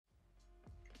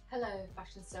Hello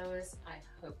fashion sewers, I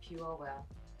hope you are well.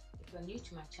 If you're new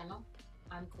to my channel,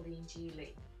 I'm Colleen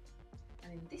Lee,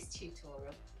 and in this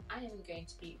tutorial I am going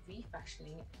to be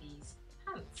refashioning these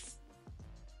pants.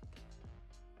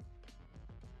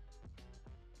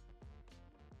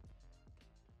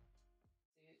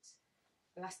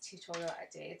 The last tutorial I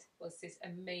did was this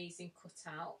amazing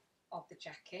cutout of the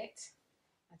jacket.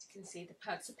 As you can see, the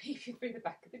pants are peeping through the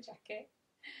back of the jacket.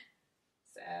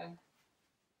 So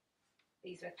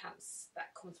these are the pants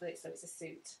that comes with it, so it's a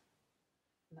suit,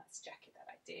 and that's the jacket that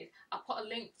I did. I'll put a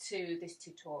link to this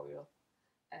tutorial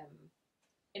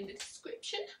in the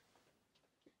description,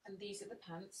 and these are the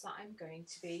pants that I'm going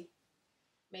to be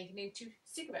making into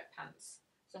cigarette pants.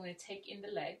 So I'm going to take in the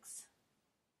legs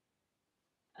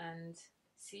and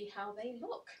see how they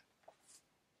look.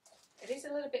 It is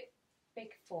a little bit big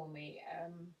for me.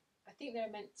 I think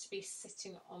they're meant to be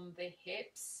sitting on the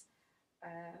hips.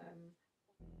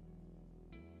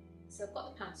 So I've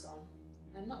got the pants on.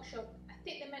 I'm not sure, I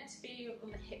think they're meant to be on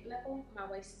the hip level. My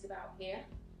waist is about here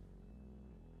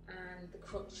and the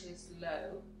crotch is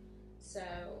low. So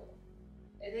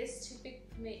it is too big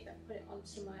for me if I put it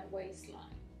onto my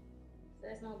waistline. So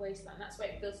there's my waistline, that's where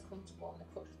it feels comfortable, and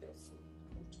the crotch feels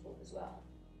comfortable as well.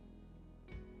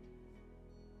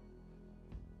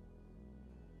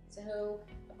 So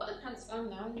I've got the pants on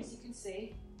now, as you can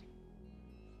see.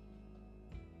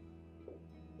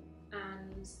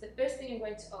 And the first thing I'm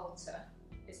going to alter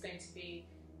is going to be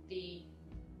the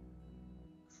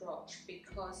crotch,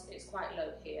 because it's quite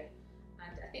low here.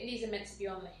 And I think these are meant to be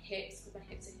on the hips, because my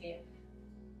hips are here.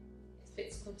 It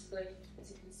fits comfortably,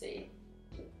 as you can see,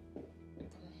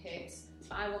 on the hips.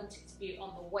 But I want it to be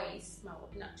on the waist, my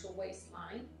natural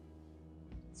waistline.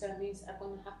 So it means I'm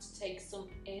going to have to take some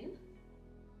in,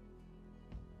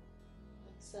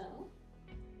 like so.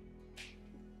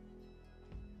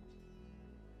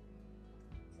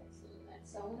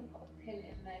 So I'm going to put a pin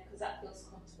in there because that feels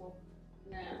comfortable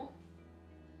now.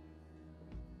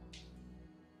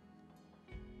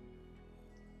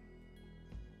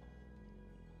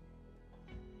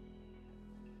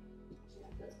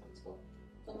 That feels comfortable.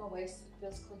 On my waist, it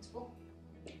feels comfortable.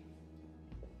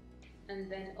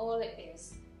 And then all it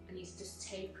is, I need to just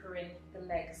taper in the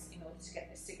legs in order to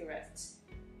get the cigarette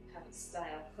pants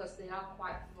style, because they are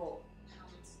quite full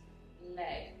pants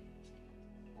leg.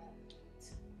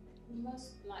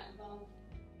 Most like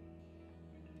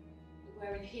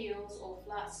wearing heels or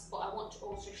flats, but I want to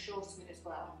also shorten it as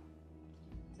well.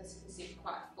 So as you can see, it's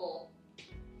quite full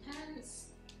pants.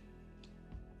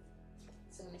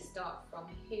 So I'm going to start from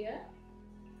here,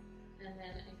 and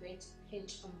then I'm going to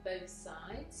pinch on both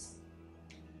sides.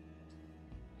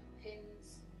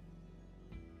 Pins.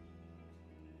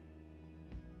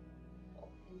 Or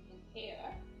pin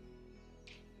here.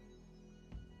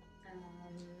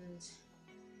 And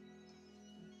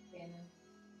pin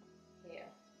here.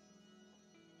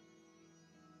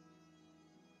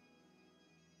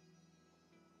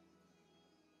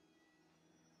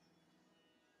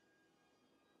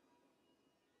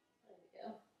 There we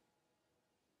go.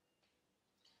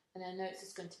 And I know it's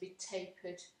just going to be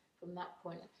tapered from that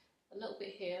point. A little bit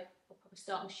here. I'll probably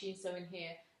start machine sewing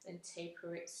here, then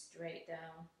taper it straight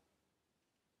down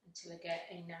until I get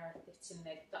a narrow fitting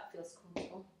leg. That feels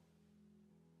comfortable.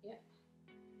 Yep.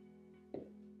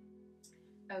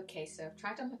 Okay, so I've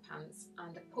tried on my pants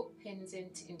and I've put pins in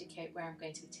to indicate where I'm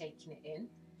going to be taking it in.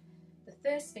 The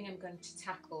first thing I'm going to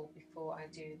tackle before I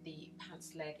do the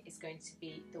pants leg is going to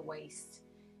be the waist.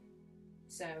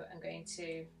 So I'm going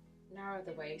to narrow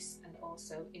the waist and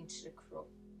also into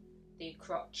the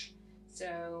crotch.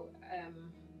 So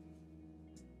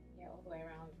yeah, all the way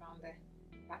around the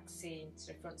back seam to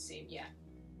the front seam. Yeah,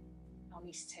 I'll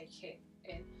need to take it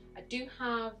in. I do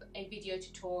have a video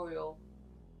tutorial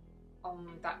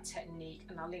on that technique,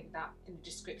 and I'll link that in the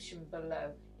description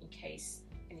below in case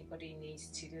anybody needs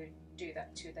to do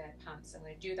that to their pants. I'm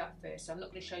going to do that first, so I'm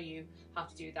not going to show you how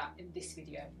to do that in this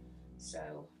video.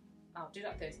 So I'll do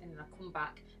that first, and then I'll come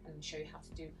back and show you how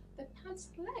to do the pants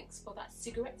legs for that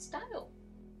cigarette style.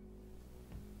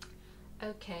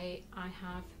 Okay, I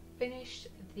have finished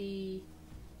the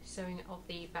sewing of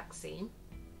the back seam.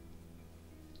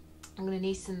 I'm going to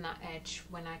neaten that edge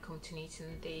when I come to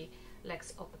neaten the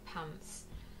legs of the pants.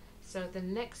 So the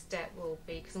next step will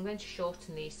be, because I'm going to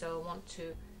shorten these, so I want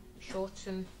to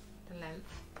shorten the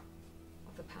length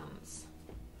of the pants.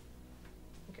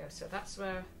 Okay, so that's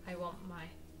where I want my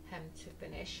hem to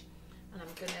finish, and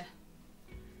I'm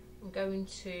going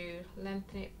to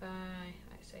lengthen it by,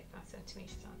 I'd say 5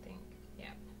 centimeters, I think.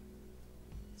 Yeah.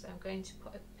 So I'm going to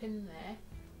put a pin there,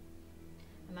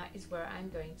 and that is where I'm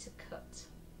going to cut.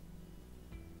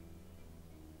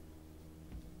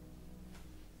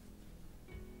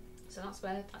 So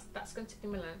that's going to be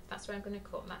my length. That's where I'm going to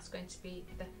cut, and that's going to be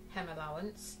the hem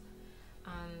allowance.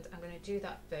 And I'm going to do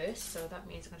that first, so that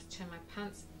means I'm going to turn my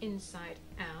pants inside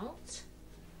out.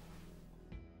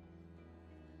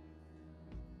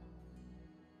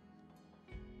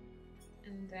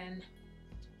 And then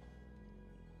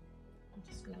I'm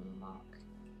just going to mark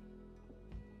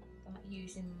that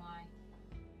using my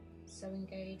sewing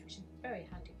gauge, which is a very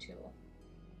handy tool.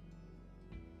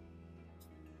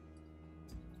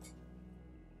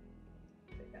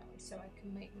 Put it that way so I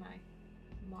can make my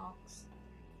marks.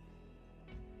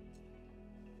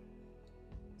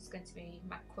 It's going to be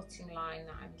my cutting line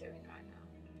that I'm doing right now.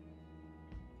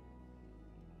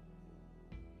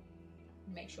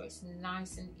 Make sure it's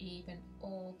nice and even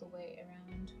all the way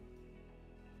around.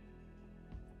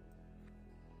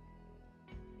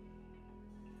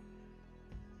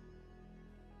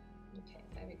 Okay,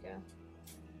 there we go.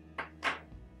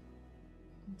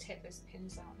 And take those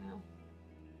pins out now.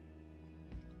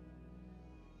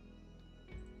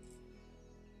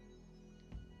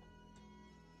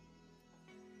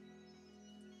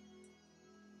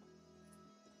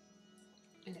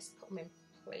 And just put them in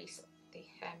place of the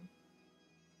hem,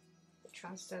 the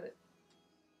trouser, so that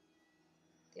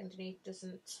the underneath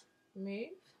doesn't move.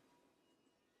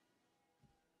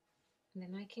 And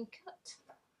then I can cut.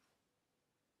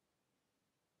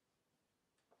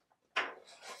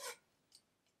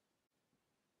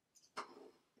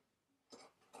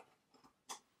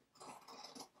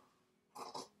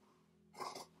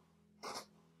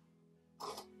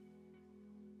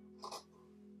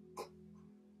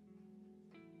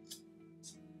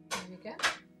 There we go.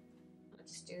 I'll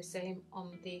just do the same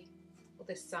on the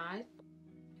other side.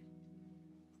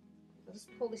 I'll just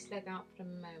pull this leg out for a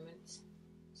moment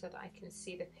so that I can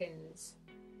see the pins.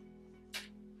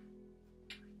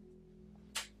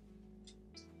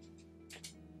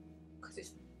 Because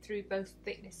it's through both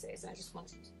thicknesses, I just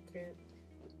want it through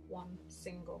one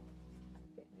single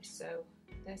thickness. So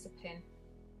there's a pin.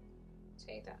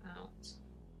 Take that out.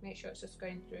 Make sure it's just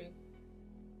going through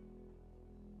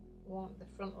the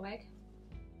front leg,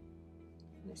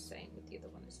 and the same with the other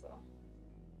one as well.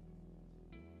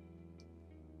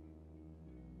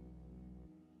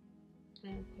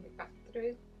 And pull it back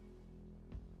through.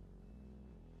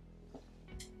 And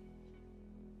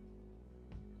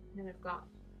then I've got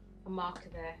a marker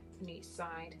there on each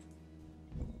side.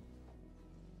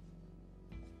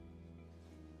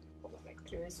 Pull that leg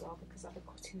through as well, because I'll be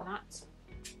cutting that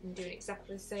and doing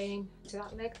exactly the same to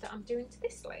that leg that I'm doing to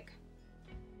this leg.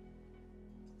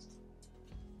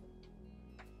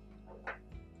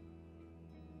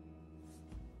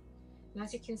 And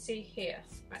as you can see here,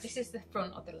 right, this is the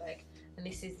front of the leg and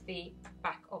this is the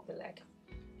back of the leg.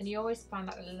 And you always find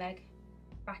that the leg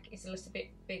back is a little bit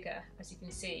bigger, as you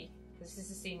can see, because this is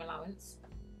the seam allowance.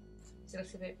 It's a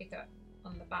little bit bigger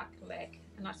on the back leg,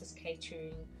 and that's just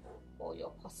catering for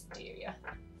your posterior.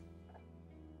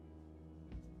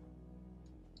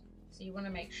 So you want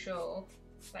to make sure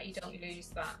that you don't lose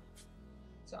that.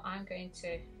 So I'm going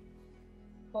to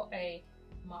put a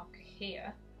marker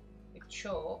here with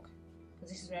chalk,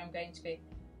 because this is where I'm going to be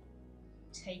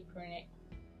tapering it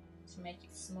to make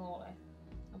it smaller,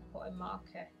 and put a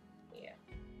marker here.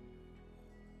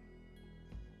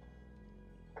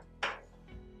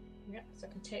 Yep, so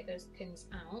I can take those pins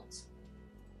out.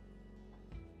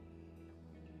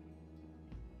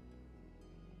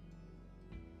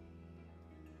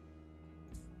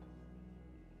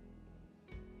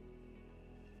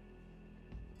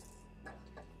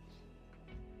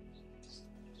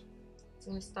 So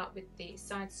I'm going to start with the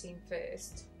side seam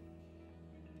first.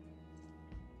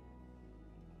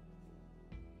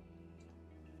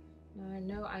 Now I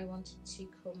know I wanted to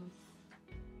come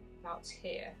about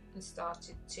here and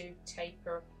started to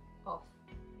taper off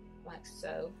like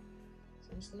so.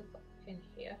 So I'm just going to put a pin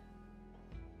here.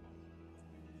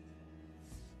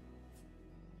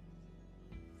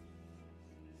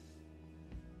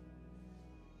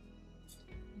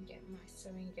 And get my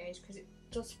sewing gauge, because it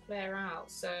does flare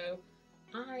out. So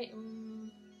I am,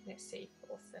 let's see,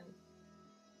 4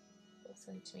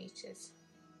 centimetres.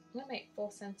 I'm going to make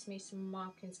 4 centimetre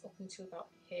markings up until about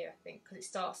here, I think, because it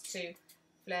starts to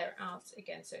flare out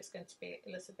again, so it's going to be a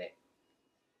little bit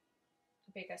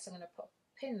bigger. So I'm going to put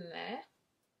a pin there.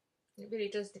 It really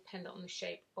does depend on the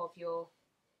shape of your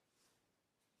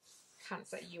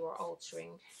pants that you are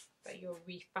altering, that you're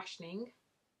refashioning.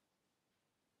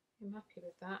 I'm happy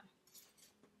with that.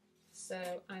 So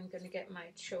I'm going to get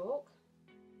my chalk.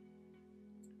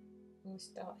 I'm going to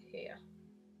start here.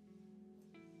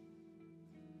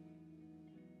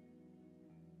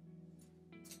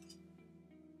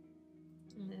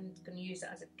 And then I'm going to use it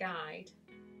as a guide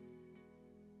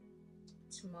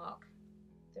to mark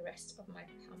the rest of my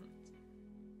pant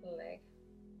leg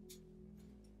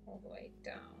all the way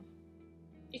down.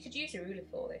 You could use a ruler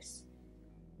for this.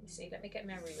 Let me see, let me get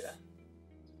my ruler.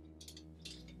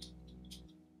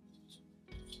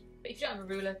 But if you don't have a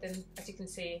ruler, then as you can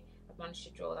see, I've managed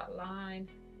to draw that line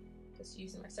just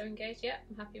using my sewing gauge. Yeah,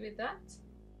 I'm happy with that.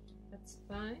 That's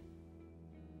fine.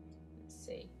 Let's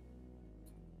see.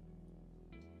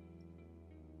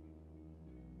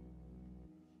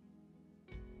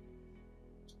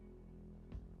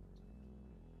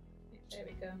 Yeah, there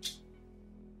we go.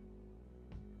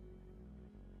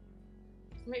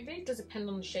 It really does depend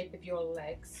on the shape of your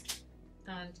legs,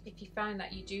 and if you find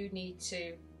that you do need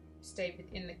to stay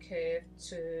within the curve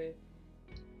to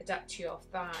adapt to your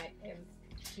thigh,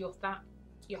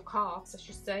 your calves I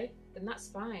should say, then that's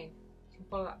fine. You can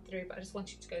follow that through, but I just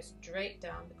want you to go straight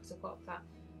down because I've got that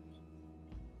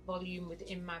volume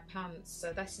within my pants.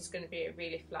 So this is going to be a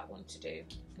really flat one to do,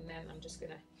 and then I'm just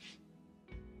going to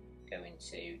go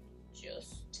into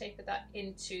just taper that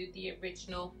into the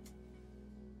original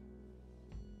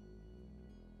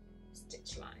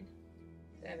stitch line.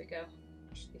 There we go,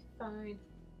 that should be fine.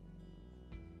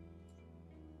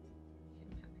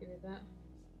 I'm happy with that.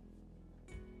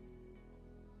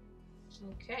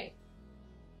 Okay,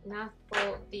 now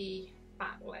for the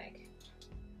back leg.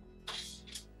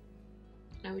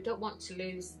 Now we don't want to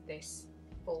lose this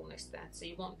fullness there, so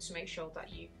you want to make sure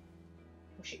that you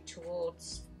push it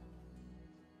towards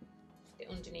the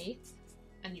underneath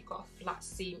and you've got a flat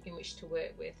seam in which to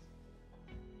work with.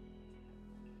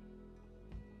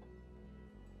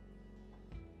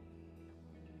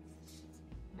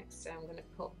 So I'm going to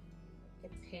put a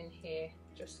pin here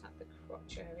just at the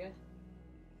crotch area,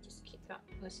 just keep that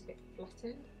a little bit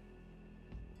flattened.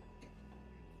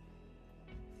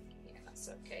 Yeah, that's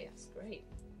okay, that's great.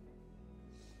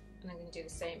 And I'm going to do the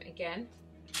same again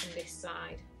on this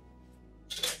side,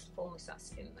 so there's fullness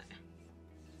that's in there.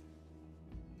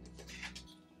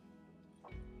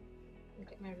 I'll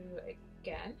get my ruler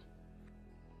again.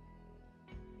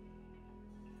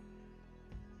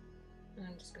 And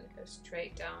I'm just going to go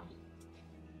straight down.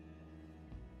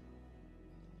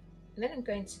 And then I'm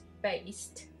going to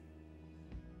baste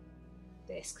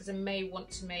this because I may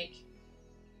want to make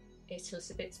it a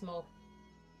little bit more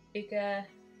bigger,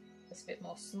 a little bit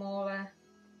more smaller.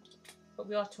 But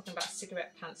we are talking about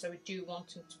cigarette pants, so we do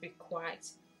want them to be quite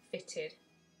fitted.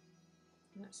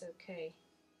 And that's okay.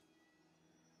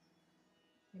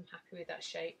 I'm happy with that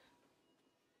shape.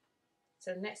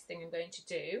 So the next thing I'm going to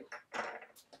do,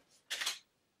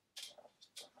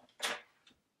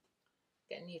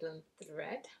 get a needle and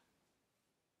thread,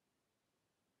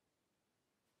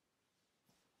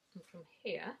 and from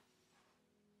here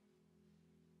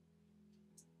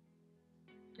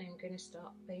I'm going to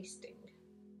start basting.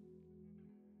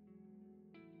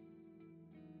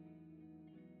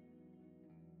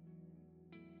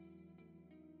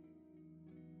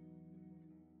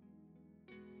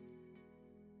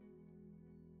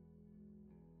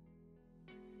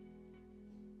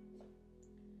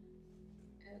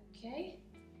 Okay,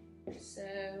 so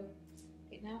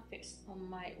it now fits on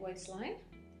my waistline.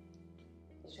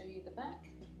 I'll show you the back.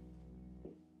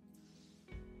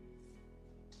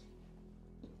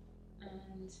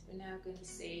 And we're now going to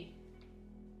see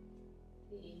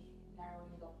the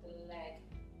narrowing of the leg.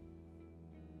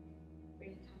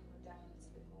 Bring the camera down a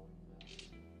little bit more.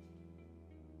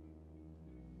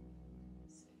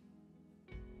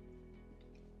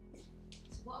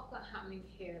 So what I've got happening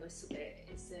here a little bit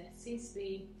is there seems to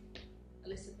be a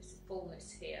little bit of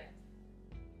fullness here,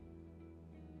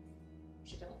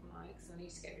 which I don't like, so I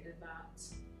need to get rid of that.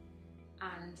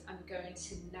 And I'm going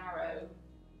to narrow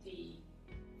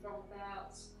from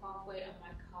about halfway on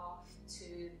my calf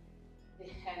to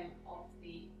the hem of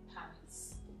the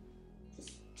pants.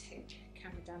 Just take the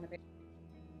camera down a bit.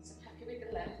 So I'm happy with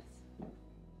the length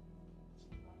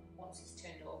once it's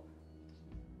turned up.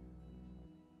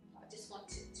 I just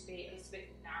want it to be a little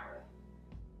bit narrow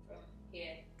from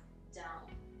here down.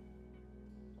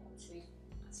 Obviously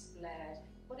that's flared,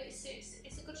 but it's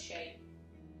a good shape.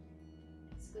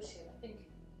 It's a good shape. I think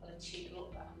I'll achieve the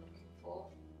look that I'm looking for.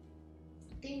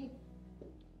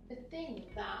 The thing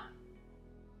that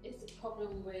is the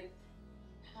problem with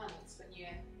pants when you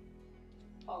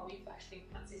are refashioning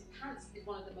pants is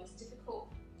one of the most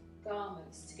difficult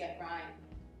garments to get right,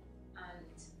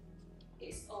 and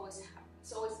it's always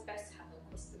best to have them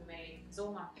custom made, because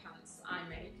all my pants that I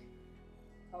make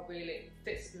are really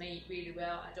fits me really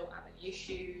well. I don't have any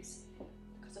issues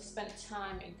because I've spent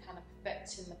time in kind of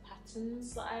perfecting the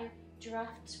patterns that I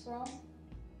draft from.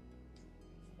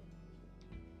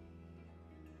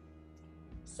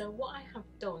 So what I have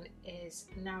done is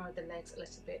narrow the legs a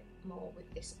little bit more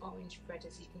with this orange thread,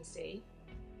 as you can see.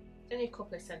 It's only a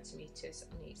couple of centimetres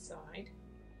on each side,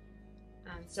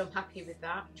 and so I'm happy with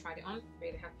that. Tried it on,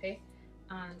 really happy.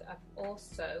 And I've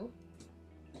also,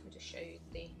 let me just show you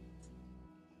the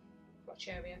crotch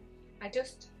area. I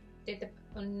just did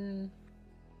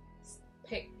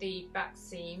picked the back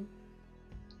seam,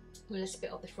 a little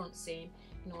bit of the front seam,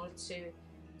 in order to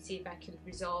see if I can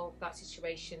resolve that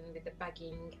situation with the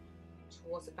bagging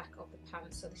towards the back of the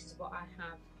pants. So this is what I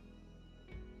have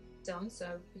done.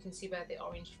 So you can see where the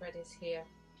orange thread is here,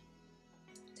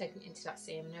 taking it into that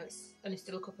seam. I know it's only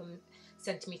still a couple of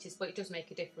centimetres, but it does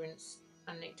make a difference,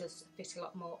 and it does fit a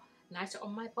lot more nicer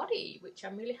on my body, which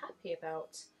I'm really happy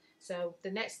about. So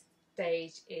the next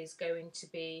stage is going to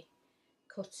be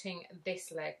cutting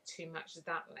this leg to match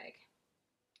that leg,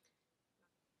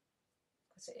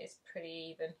 because it is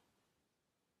pretty even. I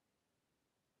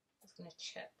was going to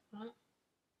check that.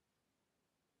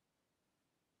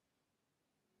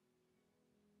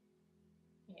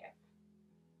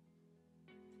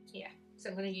 Yeah, so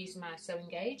I'm going to use my sewing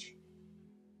gauge,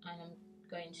 and I'm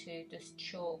going to just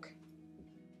chalk.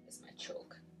 There's my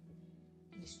chalk.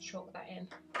 Just chalk that in.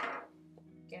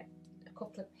 Get a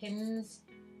couple of pins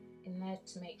in there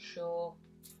to make sure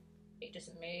it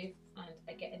doesn't move, and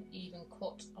I get an even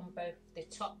cut on both the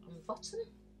top and bottom.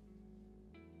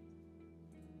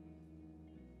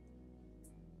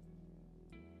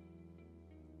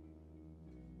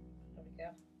 There we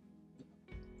go.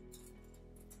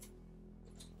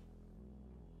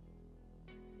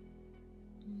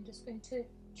 I'm just going to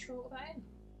chalk that in.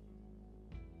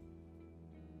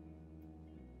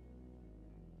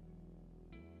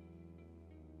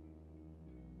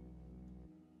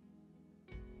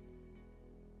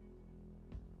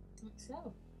 Like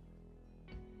so.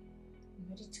 I'm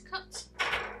ready to cut.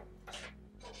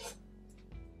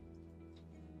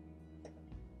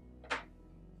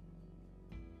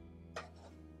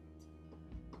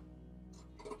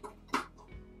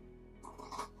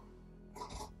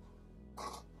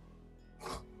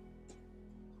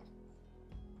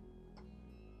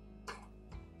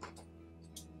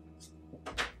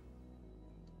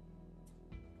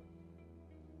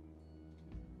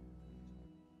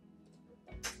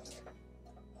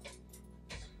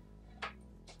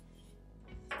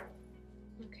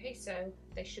 Okay, so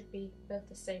they should be both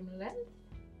the same length.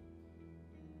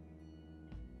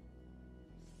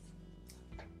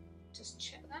 Just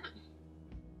check that.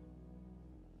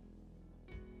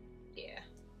 Yeah,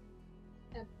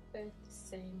 they're both the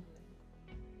same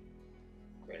length.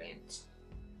 Brilliant.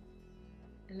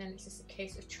 And then it's just a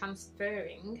case of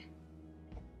transferring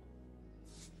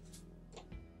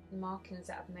the markings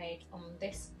that I've made on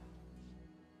this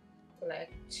leg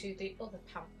to the other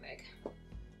pant leg.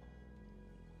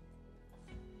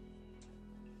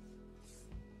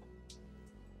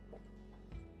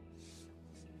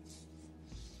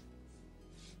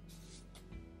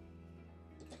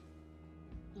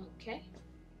 Okay,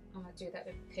 I'm going to do that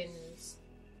with pins.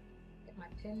 Get my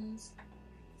pins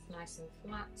nice and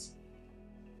flat.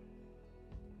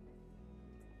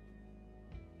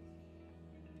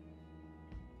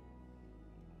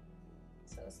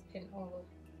 So let's pin all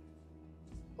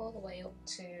the way up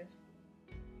to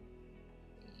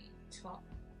the top.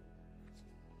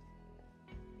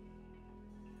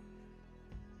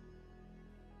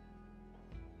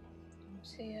 And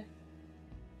here,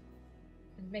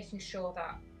 and making sure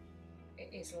that it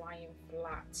is lying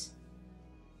flat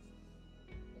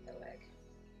with the leg.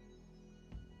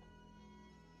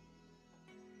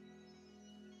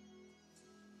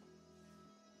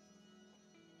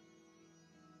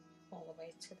 All the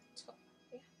way to the top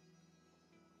here.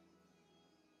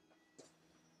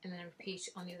 And then repeat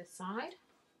on the other side.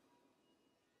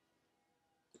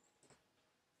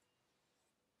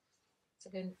 So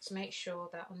I'm going to make sure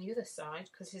that on the other side,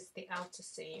 because this is the outer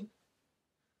seam,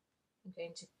 I'm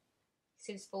going to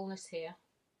see this fullness here. I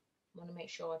want to make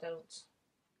sure I don't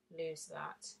lose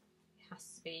that. It has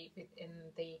to be within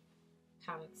the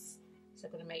pants. So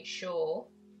I'm going to make sure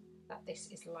that this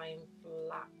is lying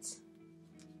flat.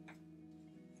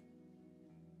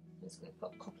 I'm just going to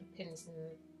put a couple of pins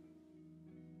in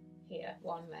here,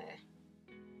 one there,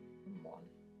 and one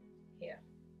here.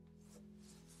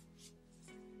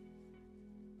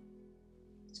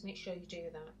 So make sure you do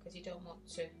that, because you don't want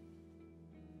to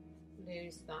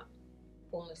lose that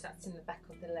fullness that's in the back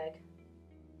of the leg.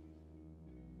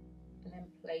 And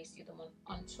then place the other one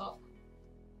on top,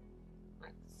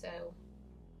 like so.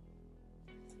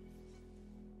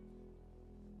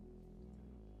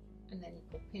 And then you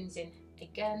put pins in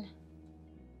again.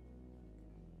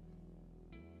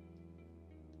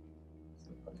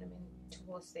 Some putting them in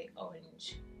towards the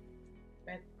orange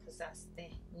thread because that's the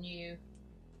new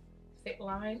fit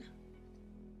line.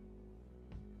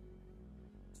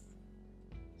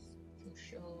 I'm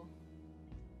sure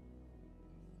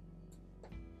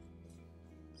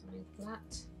something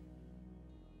flat.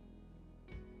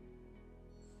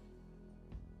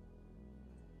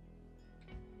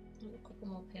 And a couple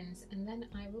more pins and then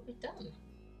I will be done.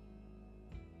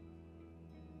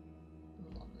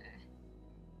 And one there.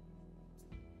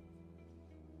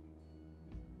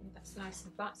 And that's nice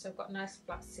and flat, so I've got a nice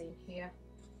flat seam here,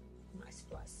 nice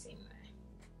flat seam there.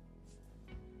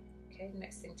 Okay, the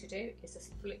next thing to do is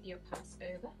just flip your pads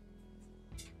over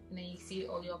and then you see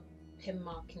all your pin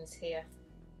markings here.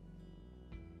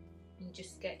 And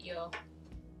just get your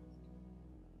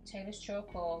tailor's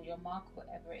chalk or your marker,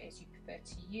 whatever it is you prefer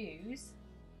to use,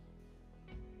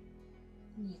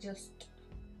 and you just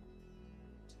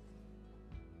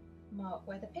mark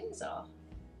where the pins are.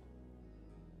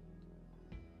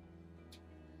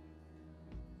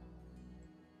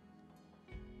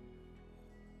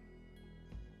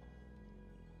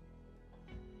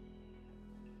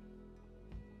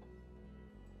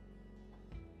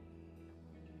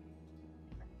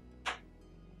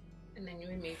 And then you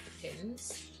remove the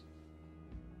pins.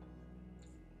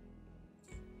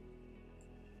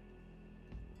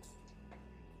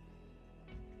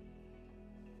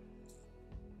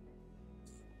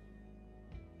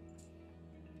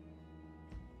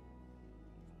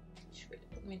 Should really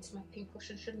put them into my pink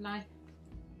cushion, shouldn't I?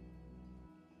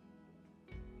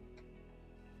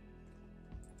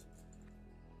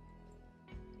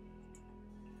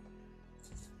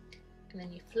 And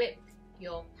then you flip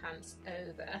your pants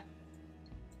over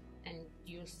and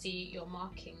you'll see your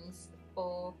markings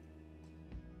for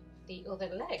the other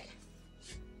leg,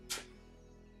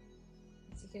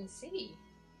 as you can see.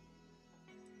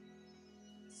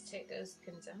 Let's take those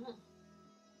pins out.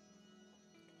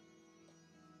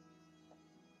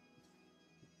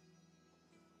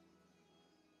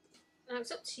 Now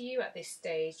it's up to you at this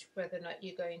stage whether or not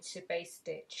you're going to base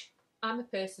stitch. I'm a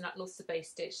person that loves to base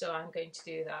stitch, so I'm going to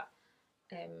do that.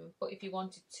 But if you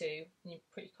wanted to, and you're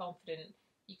pretty confident,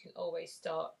 you can always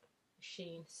start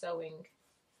machine sewing.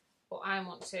 But I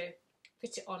want to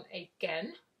fit it on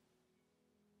again,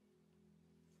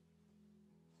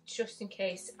 just in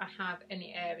case I have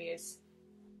any areas,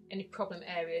 any problem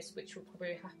areas, which will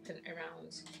probably happen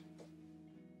around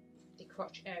the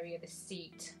crotch area, the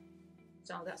seat.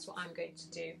 So that's what I'm going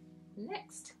to do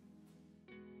next.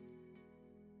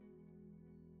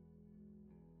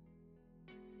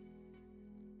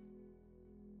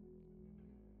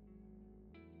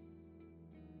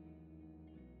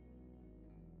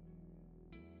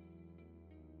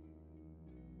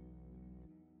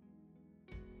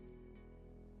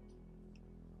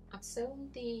 I've sewn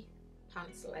the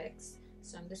pants legs,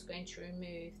 so I'm just going to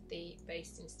remove the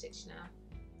basting stitch now,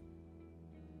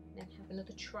 then have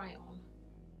another try on.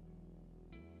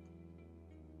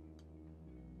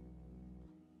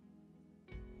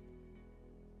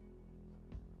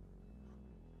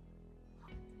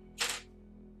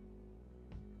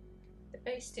 The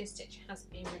basting stitch has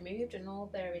been removed and all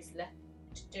there is left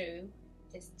to do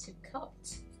is to cut.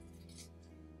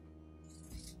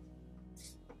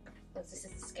 Because this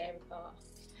is the scary part.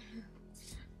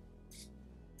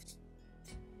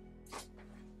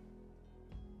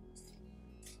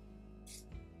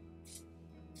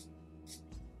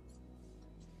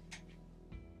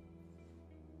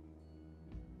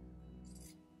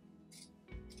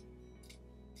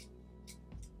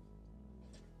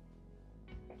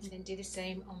 And then do the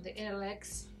same on the inner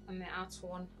legs and the outer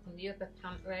one on the other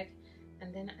pant leg,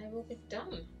 and then I will be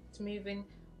done. To moving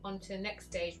on to the next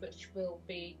stage, which will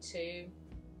be to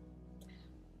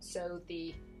sew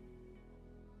the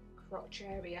crotch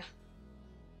area.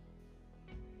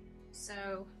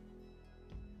 So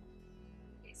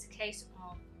it's a case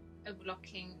of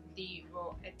overlocking the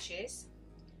raw edges,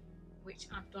 which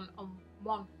I've done on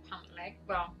one pant leg,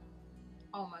 well,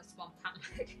 almost one pant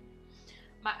leg.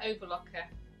 My overlocker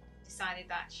decided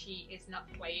that she is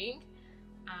not playing,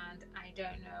 and I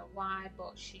don't know why,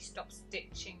 but she stopped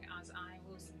stitching as I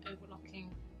was overlocking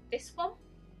this one.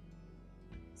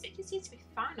 So it seems to be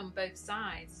fine on both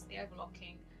sides, the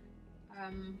overlocking.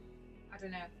 I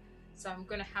don't know, so I'm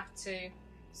going to have to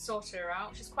sort her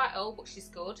out. She's quite old, but she's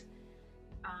good,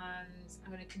 and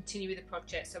I'm going to continue with the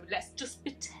project. So let's just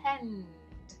pretend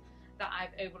that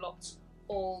I've overlocked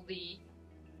all the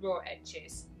raw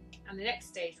edges, and the next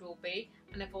stage will be,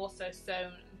 and I've also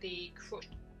sewn the crotch,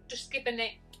 just giving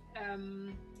it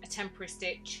a temporary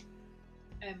stitch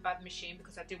by the machine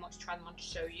because I do want to try them on to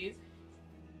show you.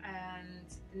 And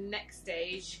the next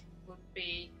stage would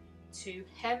be to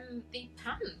hem the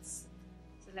pants.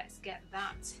 So let's get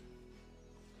that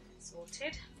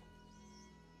sorted.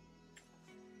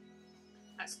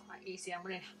 That's quite easy. I'm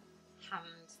going to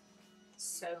hand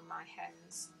sew my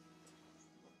hems.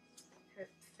 I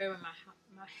prefer when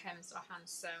my hems are hand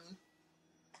sewn.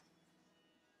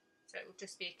 So it will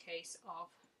just be a case of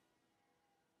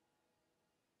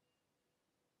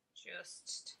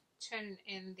just turning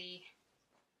in the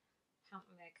pant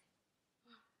leg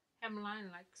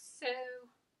hemline like so.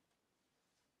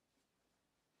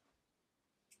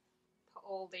 Put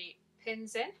all the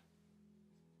pins in.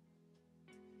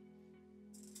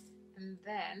 And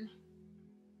then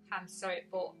hand sew it,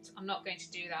 but I'm not going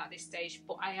to do that at this stage,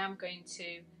 but I am going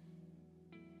to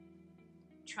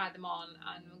try them on,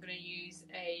 and I'm going to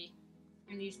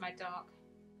use my dark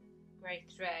grey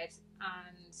thread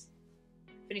and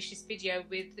finish this video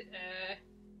with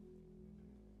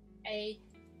a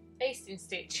basting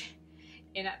stitch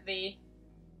in at the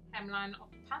hemline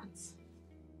of the pants.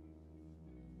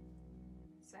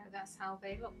 So that's how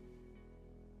they look.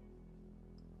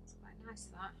 It's quite nice,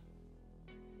 that.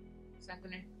 So I'm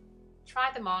going to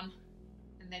try them on,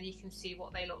 and then you can see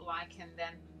what they look like, and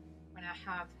then when I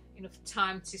have enough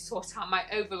time to sort out my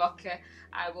overlocker,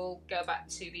 I will go back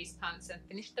to these pants and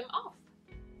finish them off.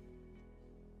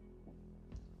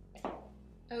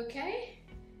 Okay,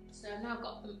 so I've now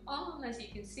got them on, as you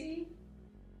can see,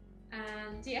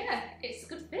 and yeah, it's a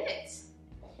good fit.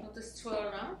 I'll just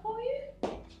twirl around for you.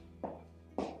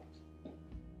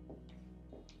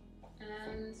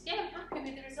 And yeah, I'm happy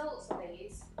with the results of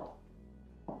these.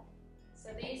 So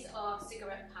these are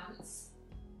cigarette pants,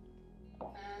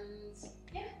 and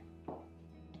yeah,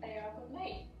 they are good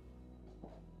made.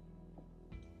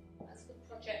 That's a good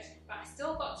project, but I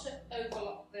still got to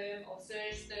overlock them or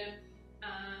serge them,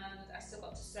 and I still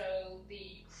got to sew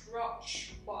the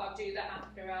crotch, but I'll do that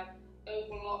after I've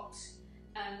overlocked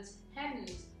and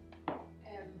hemmed,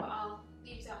 but I'll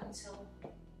leave that until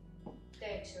a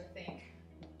day or two, I think.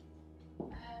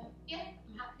 Yeah,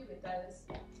 I'm happy with those.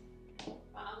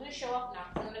 I'm going to show off now,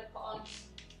 because I'm going to put on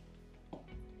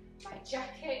my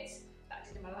jacket that I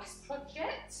did in my last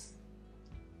project, so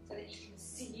that you can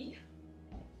see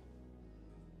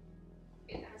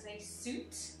it as a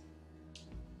suit.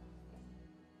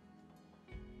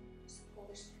 Just pull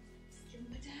this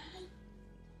jumper down.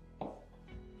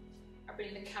 I'll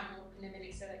bring the camera up in a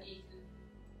minute so that you can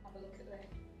have a look at the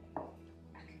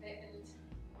back of it, and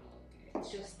look,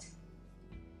 it's just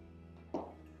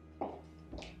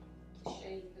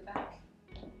the back.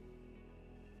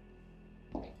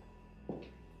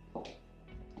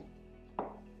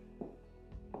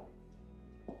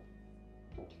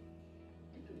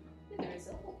 The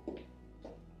result.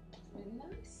 It's really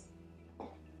nice.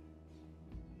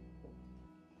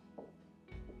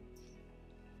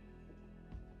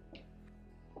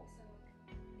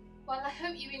 Well, I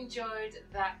hope you enjoyed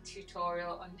that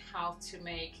tutorial on how to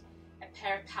make a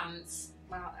pair of pants,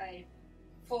 well, a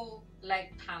full leg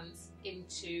pants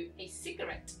into a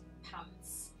cigarette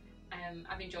pants.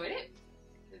 I've enjoyed it.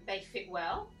 They fit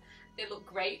well. They look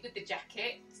great with the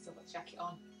jacket. Still got the jacket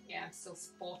on. Yeah, I'm still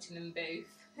sporting them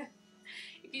both.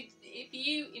 If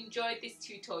you enjoyed this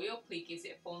tutorial, please give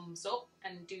it a thumbs up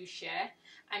and do share.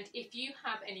 And if you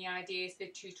have any ideas for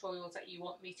tutorials that you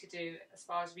want me to do as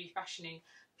far as refashioning,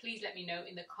 please let me know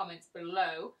in the comments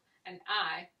below, and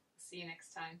I will see you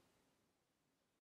next time.